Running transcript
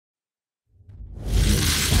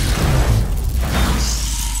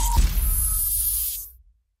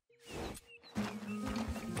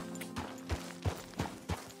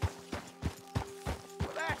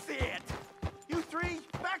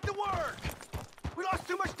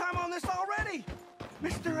this already?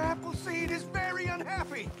 Mr. Appleseed is very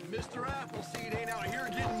unhappy. Mr. Appleseed ain't out here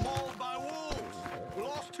getting mauled by wolves. We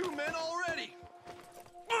lost 2 men already.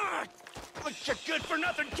 Ah! Look, you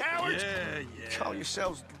good-for-nothing cowards! Yeah. Call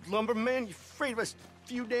yourselves lumbermen? You afraid of us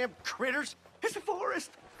few damn critters? It's a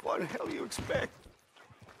forest. What the hell do you expect?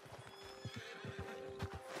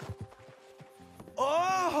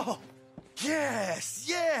 Oh!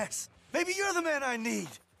 Yes! Maybe you're the man I need.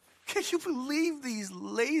 Can you believe these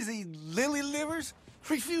lazy lily-livers?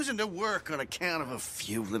 Refusing to work on account of a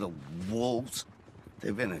few little wolves.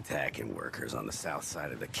 They've been attacking workers on the south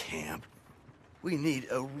side of the camp. We need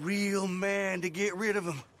a real man to get rid of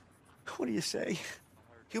them. What do you say?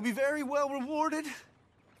 He'll be very well rewarded.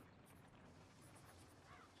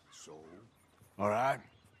 So? All right.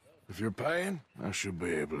 If you're paying, I should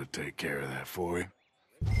be able to take care of that for you.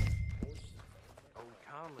 Old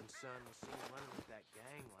Conlon's son was seen running with that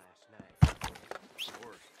gang last night.